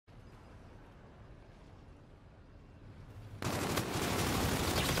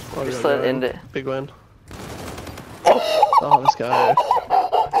Oh, Just let it end it. Big win. Oh, Oh, let's go.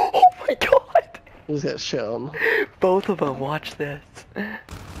 oh my god. Just get shit on. Both of them, watch this.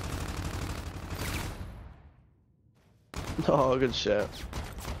 Oh, good shit.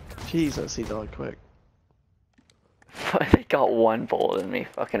 Jesus, he died quick. They got one bullet in me,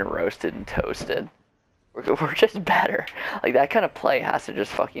 fucking roasted and toasted. We're just better. Like, that kind of play has to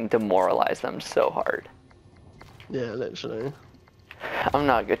just fucking demoralize them so hard. Yeah, literally. I'm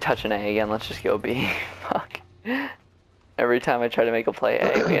not good touching A again, let's just go B. Fuck. Every time I try to make a play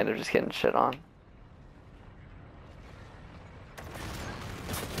A, we end up just getting shit on.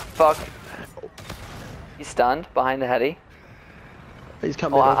 Fuck. He's stunned behind the heady. He's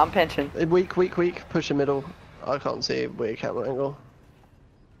coming. Oh, I'm pinching. Weak. Push the middle. I can't see weird camera angle.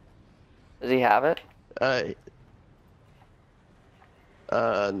 Does he have it? No,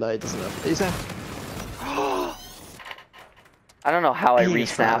 he doesn't have it. He's there. I don't know how I He's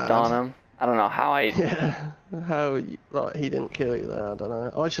re-snapped bad. on him. I don't know how I... Yeah, how, like, he didn't kill you there, I don't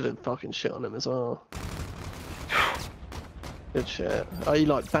know. I should have fucking shit on him as well. Good shit. Oh, he,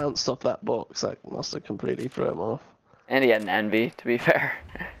 like, bounced off that box, that must have completely threw him off. And he had an envy, to be fair.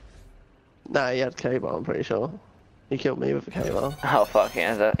 Nah, he had K-bar, I'm pretty sure. He killed me with a K-bar. Oh, fuck,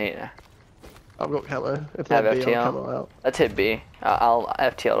 yeah. I've got camo. If I have they're B, FTL. I'll camo out. Let's hit B. I'll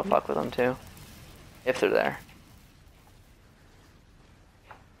FTL to fuck with them, too. If they're there.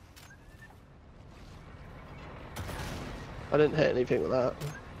 I didn't hit anything with that.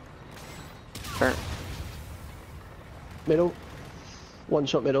 Turn. Middle. One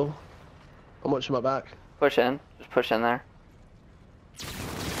shot middle. I'm watching my back. Push in. Just push in there.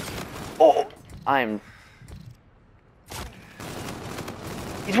 Oh!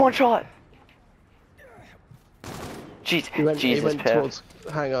 He's one shot! Jeez, He went Piff. towards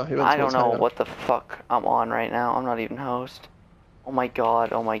hangar. I don't know what the fuck I'm on right now. I'm not even host. Oh my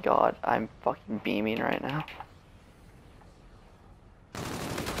god, I'm fucking beaming right now.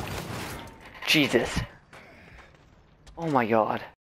 Jesus. Oh my god.